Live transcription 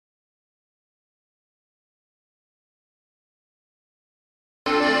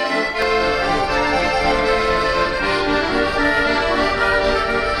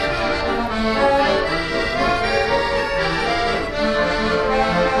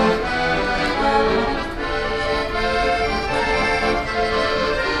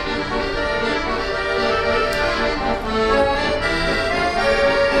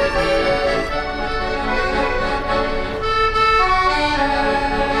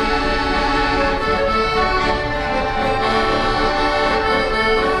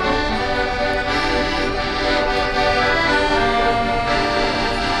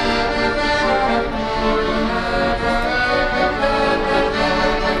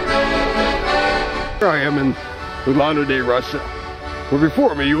Here I am in Ulan Ude Russia, where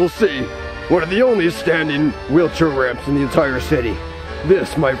before me you will see one of the only standing wheelchair ramps in the entire city.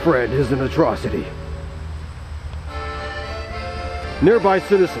 This, my friend, is an atrocity. Nearby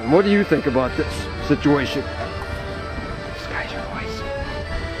citizen, what do you think about this situation? Disguise your voice.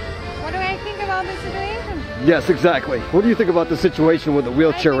 What do I think about this situation? Yes, exactly. What do you think about the situation with the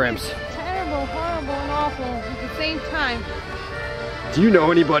wheelchair ramps? It's terrible, horrible, and awful at the same time. Do you know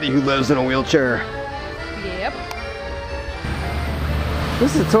anybody who lives in a wheelchair? Yep.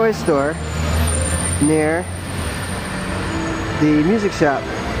 This is a toy store near the music shop.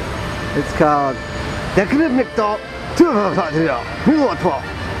 It's called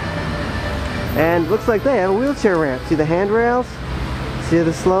and looks like they have a wheelchair ramp. See the handrails? See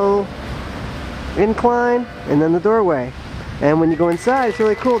the slow incline? And then the doorway. And when you go inside, it's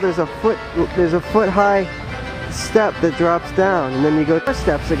really cool. There's a foot high step that drops down, and then you go 4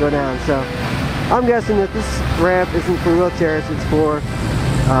 steps that go down. So I'm guessing that this ramp isn't for wheelchairs, it's for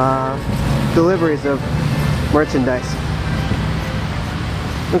deliveries of merchandise.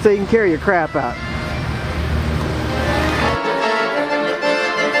 And so you can carry your crap out.